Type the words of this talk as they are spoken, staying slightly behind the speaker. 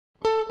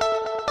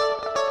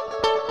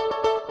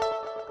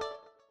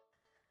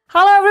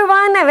Hello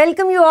everyone, I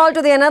welcome you all to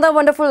another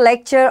wonderful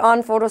lecture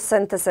on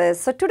photosynthesis.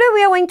 So today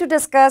we are going to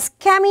discuss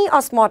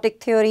chemiosmotic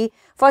theory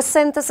for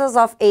synthesis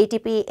of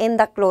ATP in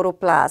the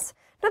chloroplast.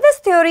 Now this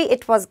theory,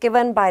 it was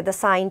given by the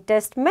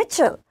scientist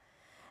Mitchell.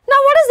 Now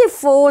what is the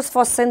force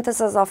for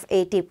synthesis of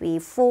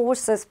ATP?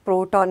 Force is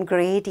proton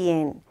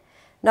gradient.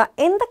 Now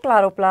in the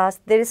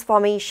chloroplast, there is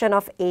formation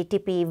of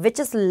ATP which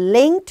is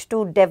linked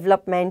to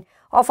development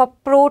of a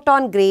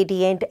proton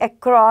gradient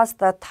across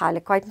the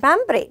thylakoid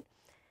membrane.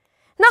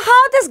 Now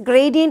how this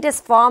gradient is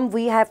formed,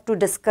 we have to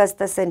discuss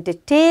this in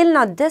detail.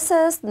 Now this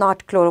is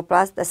not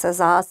chloroplast, this is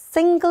a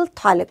single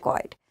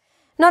thylakoid.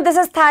 Now this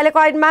is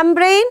thylakoid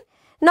membrane.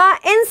 Now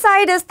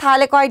inside is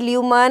thylakoid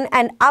lumen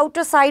and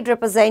outer side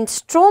represents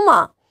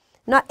stroma.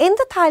 Now in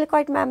the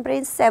thylakoid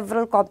membrane,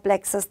 several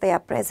complexes they are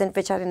present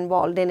which are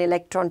involved in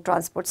electron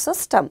transport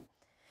system.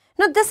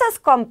 Now this is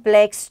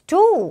complex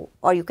 2,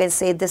 or you can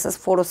say this is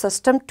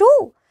photosystem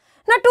 2.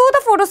 Now to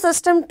the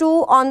photosystem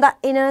 2, on the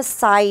inner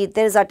side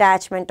there is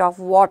attachment of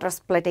water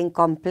splitting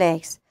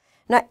complex.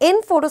 Now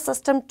in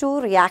photosystem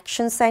 2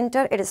 reaction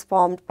center, it is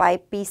formed by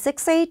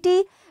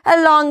P680.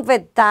 Along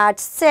with that,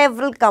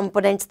 several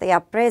components they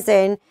are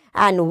present,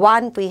 and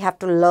one we have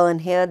to learn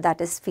here, that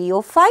is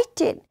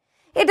pheophytin.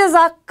 It is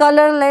a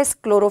colorless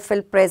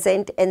chlorophyll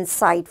present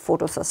inside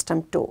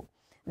photosystem 2.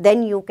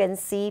 Then you can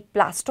see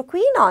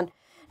plastoquinone.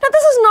 Now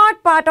this is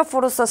not part of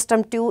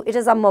photosystem 2, it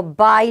is a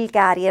mobile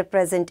carrier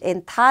present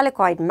in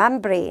thylakoid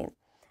membrane.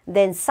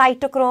 Then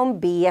cytochrome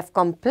BF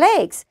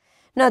complex.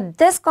 Now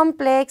this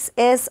complex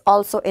is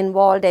also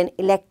involved in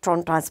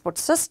electron transport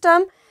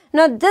system.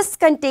 Now this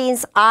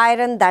contains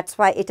iron, that's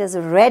why it is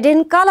red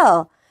in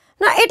color.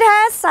 Now it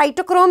has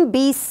cytochrome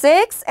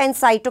B6 and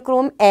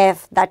cytochrome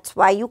F, that's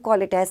why you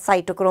call it as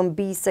cytochrome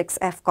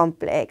B6F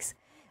complex.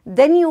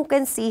 Then you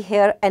can see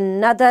here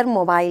another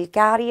mobile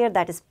carrier,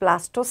 that is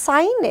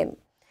plastocyanin.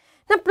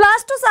 Now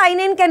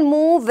plastocyanin can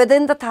move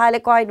within the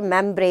thylakoid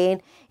membrane.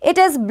 It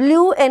is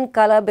blue in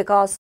color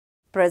because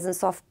of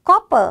presence of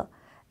copper.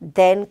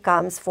 Then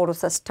comes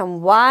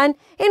photosystem 1.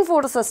 In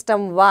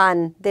photosystem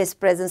 1, there is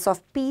presence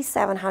of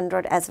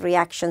P700 as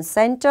reaction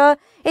center.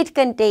 It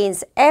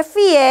contains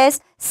FES,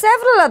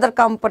 several other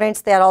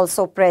components they are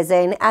also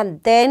present,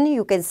 and then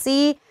you can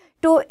see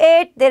to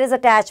it there is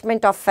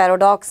attachment of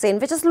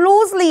Ferredoxin which is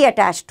loosely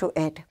attached to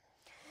it.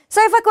 So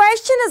if a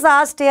question is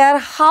asked here,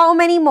 how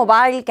many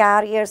mobile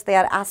carriers they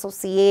are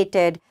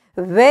associated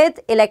with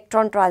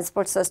electron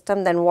transport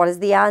system, then what is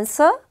the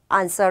answer?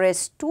 Answer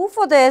is 2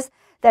 for this,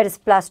 that is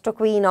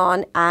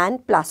plastoquinone and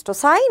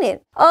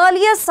plastocyanin.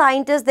 Earlier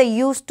scientists, they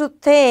used to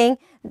think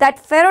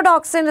that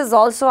Ferredoxin is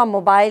also a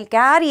mobile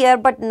carrier,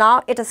 but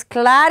now it is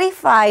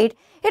clarified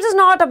it is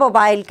not a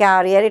mobile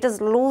carrier, it is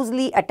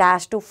loosely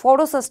attached to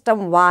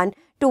photosystem 1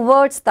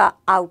 towards the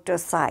outer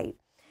side.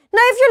 Now,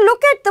 if you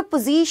look at the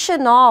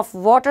position of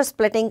water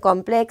splitting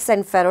complex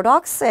and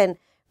Ferredoxin,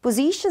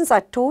 positions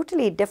are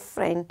totally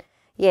different.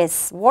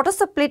 Yes, water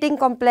splitting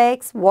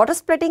complex,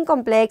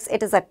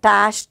 it is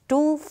attached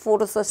to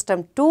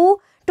photosystem 2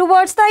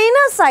 towards the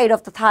inner side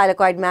of the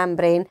thylakoid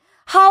membrane.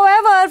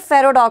 However,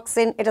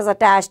 Ferredoxin, it is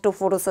attached to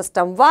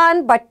photosystem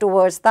 1 but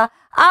towards the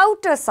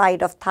outer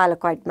side of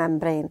thylakoid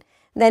membrane.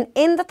 Then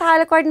in the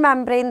thylakoid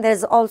membrane, there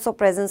is also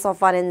presence of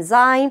one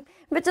enzyme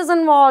which is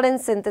involved in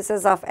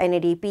synthesis of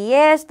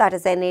NADPH, that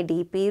is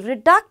NADP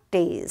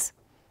reductase.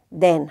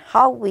 Then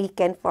how we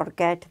can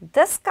forget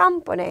this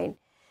component?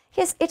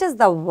 Yes, it is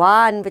the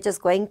one which is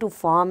going to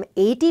form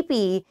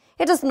ATP.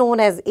 It is known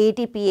as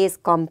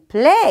ATPase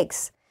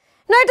complex.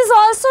 Now it is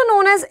also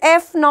known as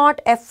F0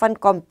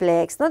 F1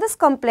 complex. Now this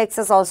complex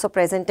is also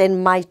present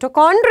in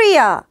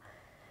mitochondria.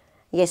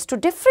 Yes, to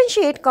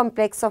differentiate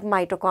complex of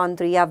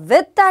mitochondria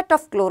with that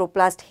of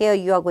chloroplast, here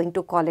you are going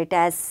to call it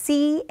as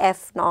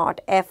CF0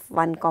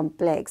 F1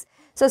 complex.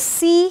 So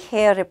C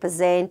here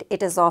represent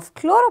it is of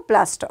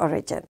chloroplast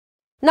origin.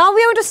 Now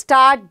we are going to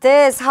start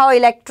this, how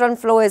electron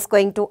flow is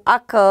going to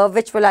occur,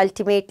 which will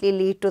ultimately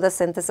lead to the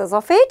synthesis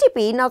of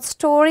ATP. Now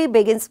story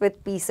begins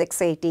with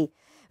P680.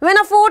 When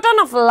a photon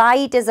of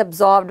light is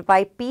absorbed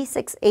by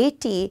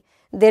P680,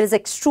 there is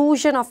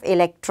extrusion of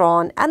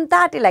electron, and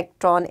that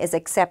electron is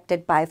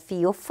accepted by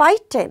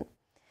pheophytin.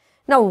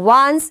 Now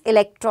once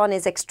electron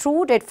is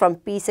extruded from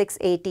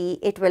P680,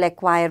 it will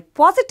acquire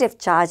positive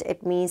charge.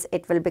 It means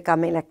it will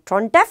become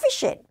electron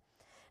deficient.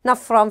 Now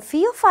from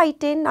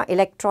pheophytin, now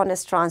electron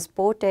is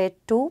transported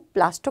to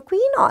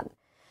plastoquinone.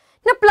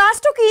 Now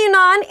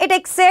plastoquinone, it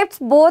accepts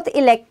both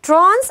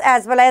electrons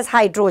as well as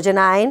hydrogen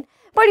ion,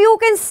 but you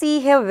can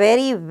see here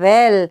very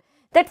well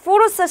that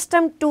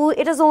photosystem 2,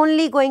 it is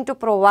only going to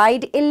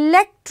provide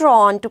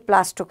electron to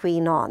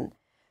plastoquinone.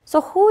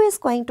 So who is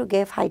going to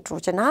give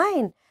hydrogen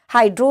ion?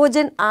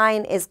 Hydrogen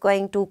ion is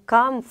going to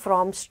come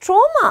from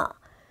stroma.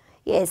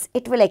 Yes,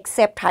 it will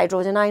accept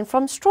hydrogen ion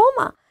from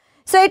stroma.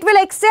 So it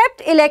will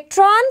accept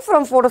electron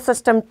from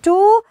photosystem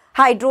 2,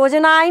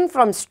 hydrogen ion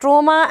from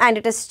stroma, and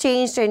it is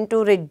changed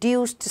into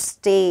reduced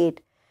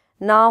state.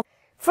 Now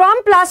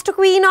From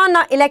plastoquinone,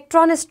 now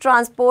electron is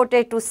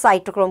transported to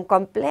cytochrome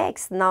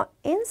complex. Now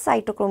in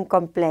cytochrome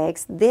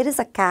complex, there is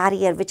a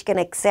carrier which can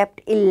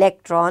accept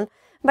electron,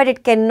 but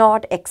it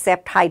cannot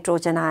accept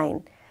hydrogen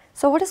ion.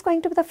 So what is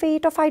going to be the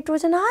fate of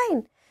hydrogen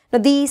ion? Now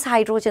these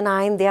hydrogen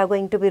ion, they are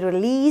going to be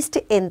released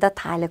in the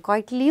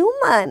thylakoid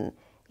lumen.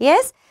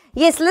 Yes?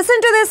 Yes,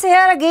 listen to this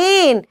here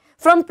again.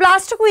 From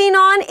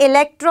plastoquinone,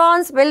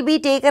 electrons will be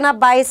taken up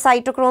by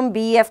cytochrome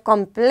BF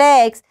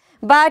complex,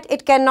 but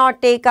it cannot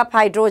take up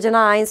hydrogen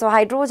ions. So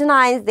hydrogen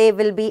ions, they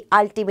will be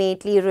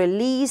ultimately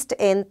released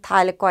in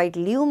thylakoid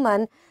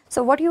lumen.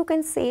 So what you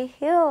can say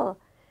here?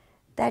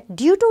 That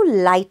due to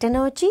light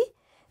energy,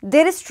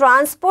 there is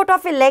transport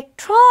of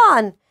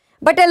electron.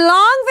 But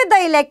along with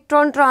the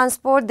electron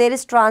transport, there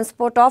is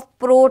transport of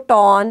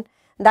proton,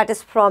 that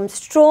is from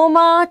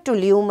stroma to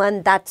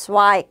lumen. That's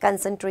why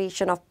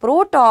concentration of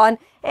proton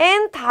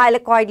in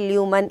thylakoid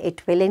lumen,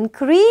 it will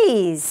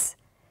increase.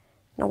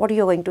 Now what are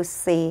you going to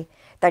say?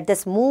 That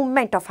this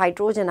movement of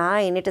hydrogen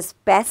ion, it is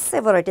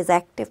passive or it is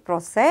active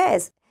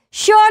process?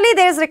 Surely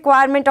there is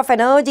requirement of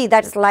energy,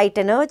 that is light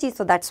energy.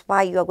 So that's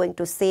why you are going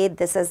to say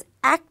this is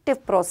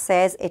active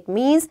process. It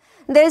means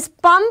there is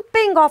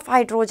pumping of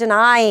hydrogen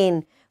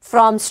ion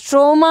from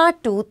stroma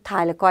to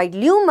thylakoid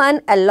lumen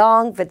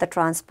along with the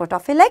transport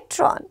of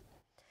electron.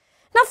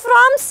 Now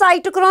from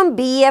cytochrome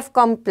BF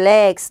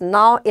complex,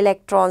 now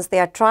electrons, they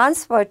are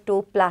transferred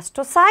to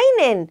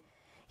plastocyanin.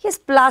 Yes,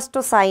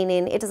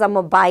 plastocyanin, it is a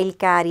mobile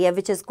carrier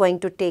which is going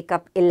to take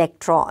up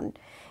electron.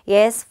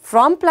 Yes,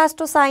 from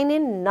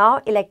plastocyanin,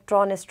 now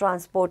electron is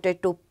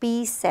transported to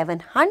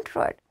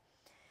P700.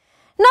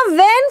 Now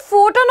when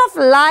photon of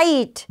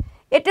light,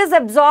 it is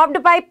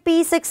absorbed by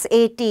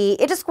P680,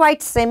 it is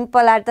quite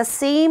simple. At the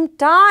same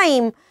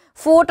time,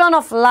 photon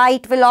of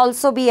light will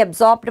also be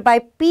absorbed by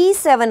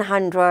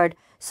P700,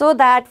 so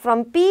that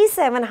from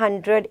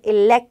P700,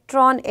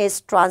 electron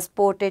is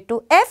transported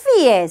to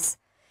FES.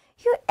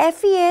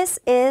 FES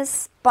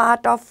is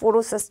part of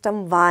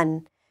photosystem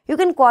 1. You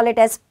can call it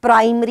as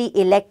primary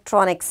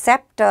electron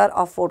acceptor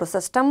of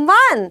photosystem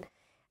 1.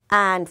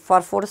 And for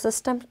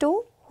photosystem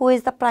 2, who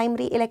is the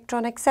primary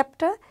electron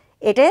acceptor?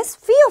 It is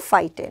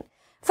phaeophytin.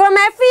 From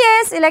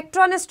FES,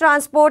 electron is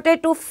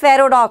transported to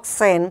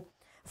ferredoxin.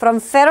 From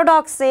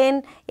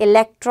ferredoxin,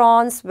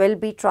 electrons will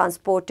be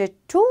transported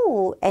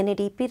to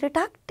NADP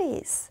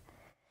reductase.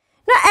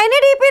 Now,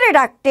 NADP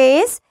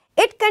reductase,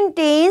 it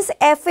contains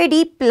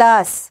FAD+.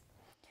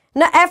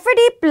 Now,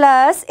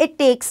 FAD+, it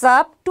takes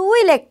up 2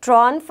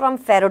 electrons from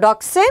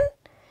ferredoxin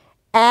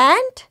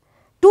and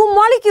 2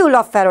 molecules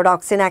of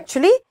ferredoxin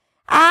actually,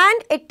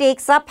 and it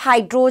takes up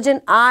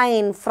hydrogen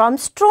ion from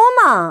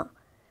stroma.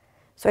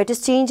 So, it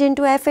is changed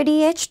into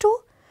FADH2.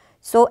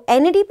 So,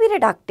 NADP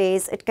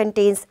reductase, it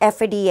contains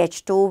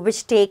FADH2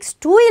 which takes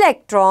 2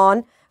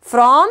 electrons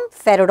from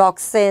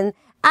ferredoxin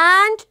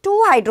and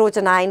 2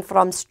 hydrogen ion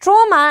from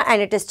stroma,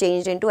 and it is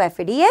changed into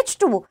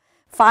FADH2.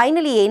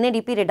 Finally,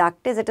 NADP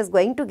reductase, it is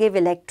going to give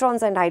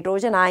electrons and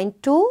hydrogen ion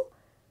to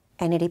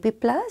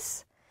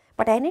NADP+.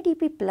 But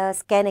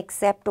NADP+ can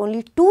accept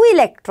only 2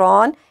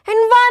 electrons and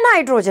 1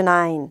 hydrogen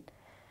ion.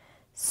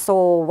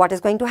 So, what is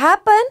going to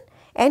happen?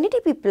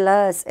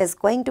 NADP+ is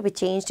going to be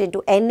changed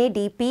into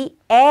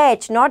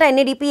NADPH, not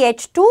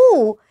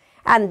NADPH2.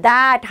 And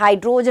that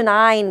hydrogen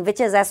ion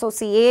which is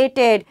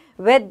associated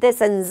with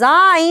this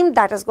enzyme,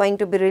 that is going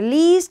to be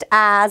released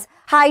as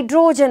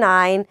hydrogen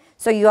ion.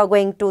 So you are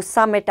going to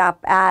sum it up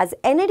as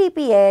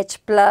NADPH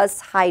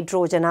plus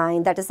hydrogen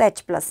ion, that is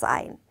H plus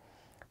ion,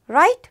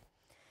 right?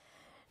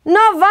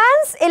 Now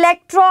once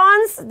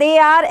electrons, they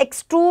are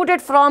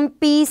extruded from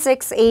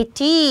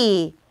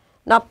P680.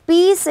 Now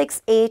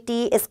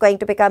P680 is going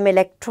to become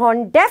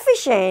electron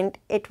deficient.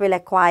 It will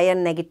acquire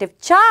negative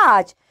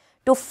charge.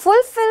 To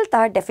fulfill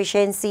the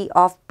deficiency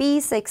of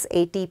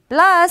P680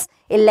 plus,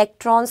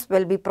 electrons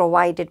will be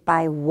provided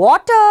by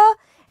water,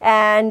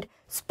 and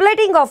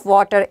splitting of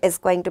water is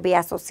going to be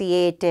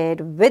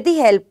associated with the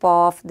help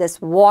of this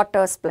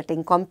water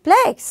splitting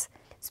complex.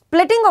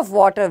 Splitting of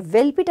water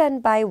will be done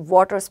by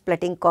water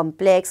splitting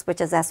complex which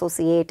is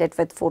associated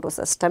with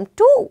photosystem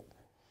 2.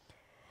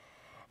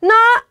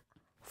 Now,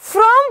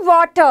 from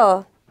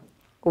water,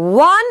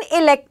 1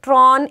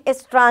 electron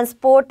is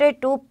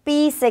transported to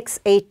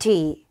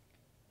P680.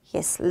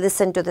 Yes,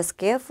 listen to this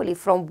carefully.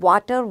 From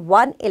water,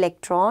 1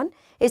 electron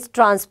is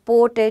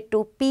transported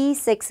to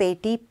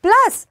P680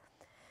 plus.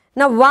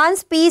 Now,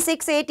 once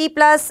P680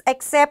 plus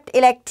accept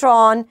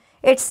electron,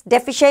 its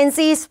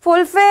deficiency is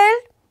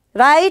fulfilled,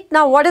 right?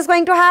 Now, what is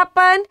going to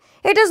happen?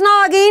 It is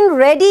now again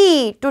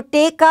ready to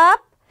take up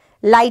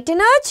light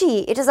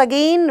energy. It is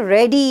again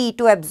ready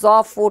to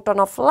absorb photon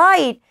of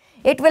light.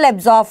 It will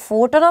absorb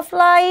photon of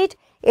light.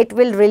 It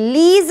will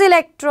release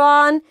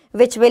electron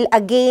which will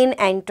again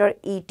enter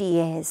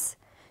ETS.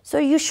 So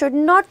you should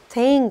not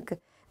think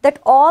that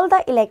all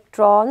the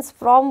electrons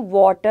from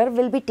water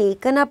will be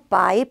taken up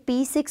by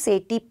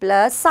P680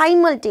 plus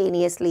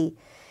simultaneously.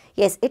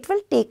 Yes, it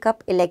will take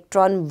up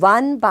electron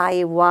one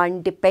by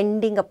one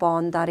depending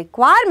upon the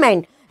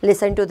requirement.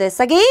 Listen to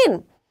this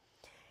again.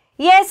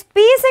 Yes,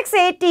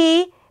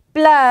 P680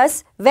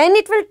 plus when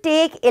it will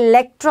take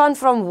electron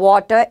from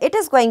water, it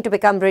is going to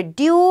become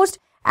reduced,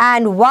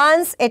 and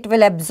once it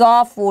will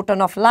absorb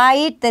photon of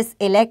light, this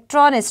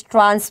electron is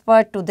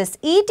transferred to this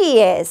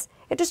ETS.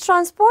 It is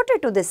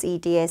transported to this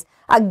ETS.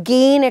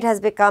 Again, it has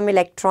become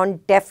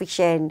electron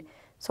deficient.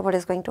 So what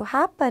is going to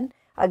happen?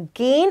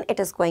 Again, it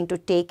is going to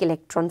take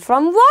electron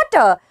from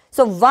water.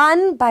 So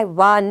one by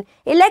one,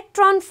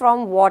 electron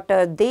from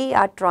water, they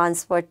are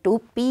transferred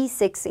to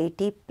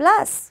P680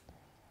 plus.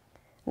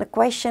 The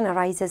question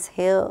arises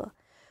here.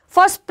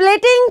 For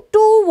splitting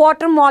two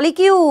water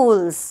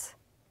molecules,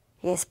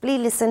 yes,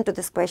 please listen to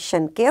this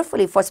question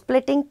carefully. For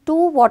splitting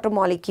two water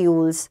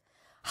molecules,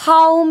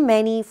 how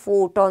many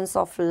photons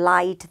of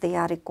light they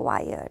are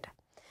required?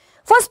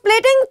 For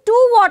splitting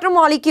two water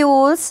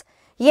molecules,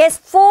 yes,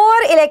 4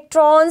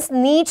 electrons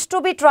needs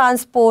to be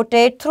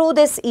transported through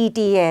this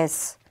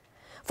ETS.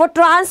 For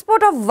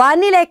transport of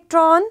 1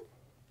 electron,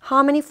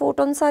 how many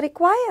photons are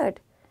required?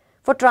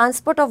 For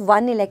transport of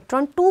 1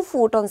 electron, 2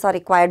 photons are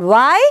required.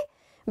 Why?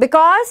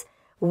 Because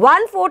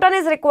 1 photon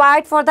is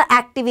required for the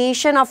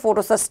activation of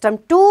photosystem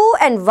 2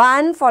 and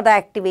 1 for the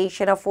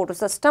activation of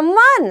photosystem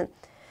 1.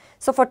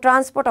 So for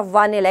transport of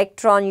 1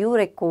 electron, you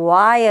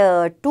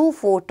require 2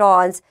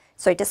 photons.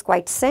 So it is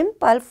quite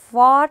simple.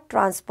 For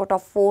transport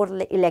of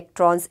 4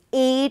 electrons,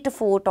 8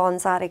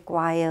 photons are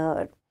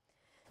required.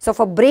 So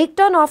for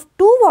breakdown of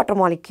 2 water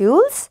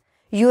molecules,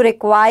 you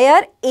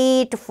require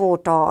 8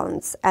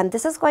 photons, and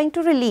this is going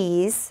to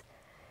release,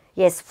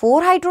 yes,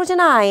 4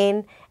 hydrogen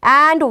ion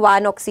and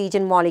 1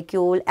 oxygen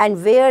molecule.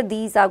 And where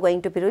these are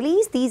going to be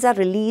released? These are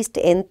released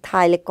in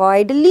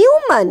thylakoid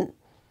lumen.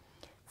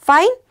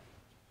 Fine.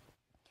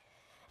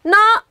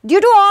 Now, due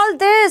to all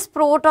this,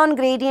 proton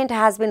gradient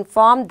has been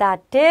formed.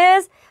 That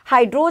is,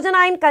 hydrogen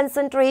ion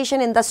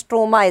concentration in the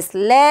stroma is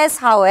less,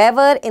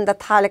 however, in the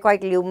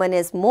thylakoid lumen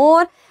is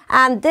more.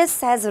 And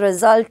this has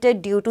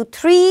resulted due to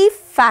 3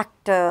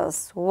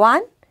 factors.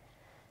 1,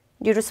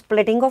 due to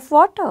splitting of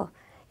water.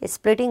 A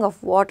splitting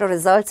of water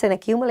results in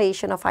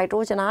accumulation of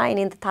hydrogen ion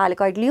in the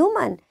thylakoid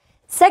lumen.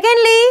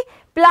 Secondly,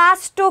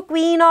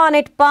 plastoquinone,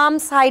 it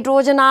pumps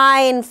hydrogen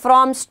ion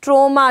from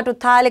stroma to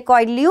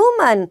thylakoid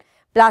lumen.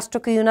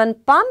 Plastoquinone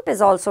pump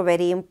is also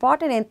very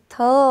important. And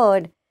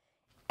third,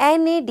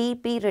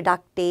 NADP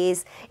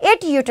reductase,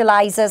 it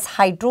utilizes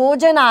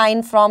hydrogen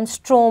ion from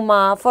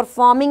stroma for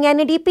forming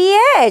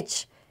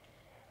NADPH.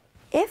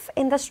 If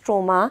in the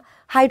stroma,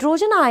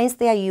 hydrogen ions,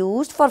 they are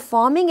used for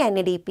forming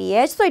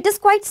NADPH, so it is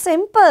quite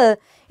simple.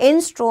 In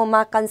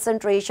stroma,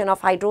 concentration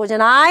of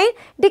hydrogen ion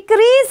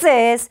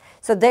decreases.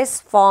 So this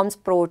forms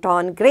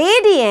proton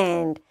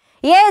gradient.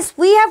 Yes,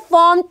 we have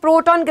formed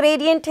proton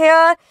gradient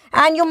here,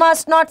 and you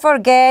must not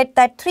forget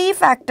that 3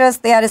 factors,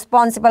 they are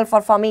responsible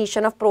for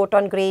formation of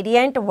proton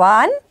gradient.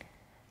 1,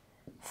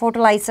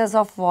 photolysis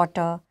of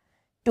water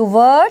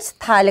towards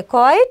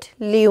thylakoid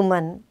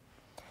lumen.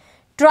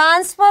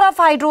 Transfer of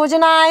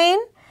hydrogen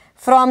ion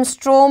from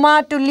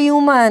stroma to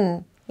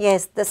lumen.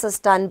 Yes, this is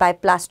done by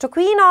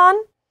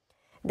plastoquinone.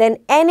 Then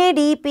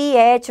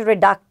NADPH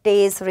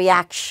reductase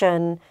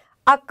reaction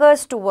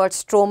occurs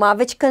towards stroma,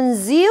 which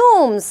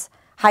consumes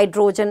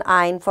hydrogen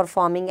ion for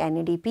forming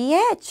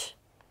NADPH.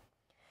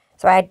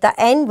 So at the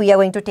end, we are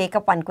going to take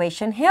up one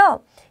question here.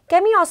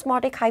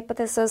 Chemiosmotic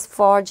hypothesis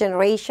for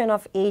generation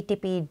of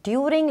ATP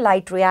during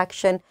light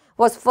reaction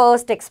was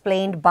first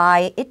explained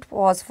by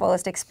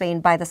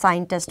the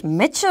scientist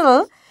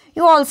Mitchell.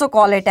 You also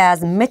call it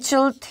as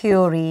Mitchell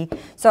theory.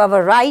 So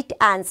our right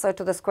answer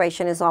to this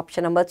question is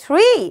option number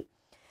 3.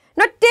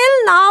 Now,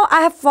 till now,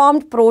 I have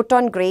formed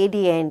proton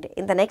gradient.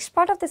 In the next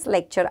part of this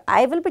lecture,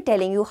 I will be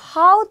telling you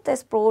how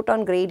this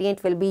proton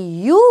gradient will be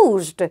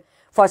used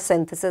for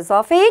synthesis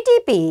of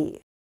ATP.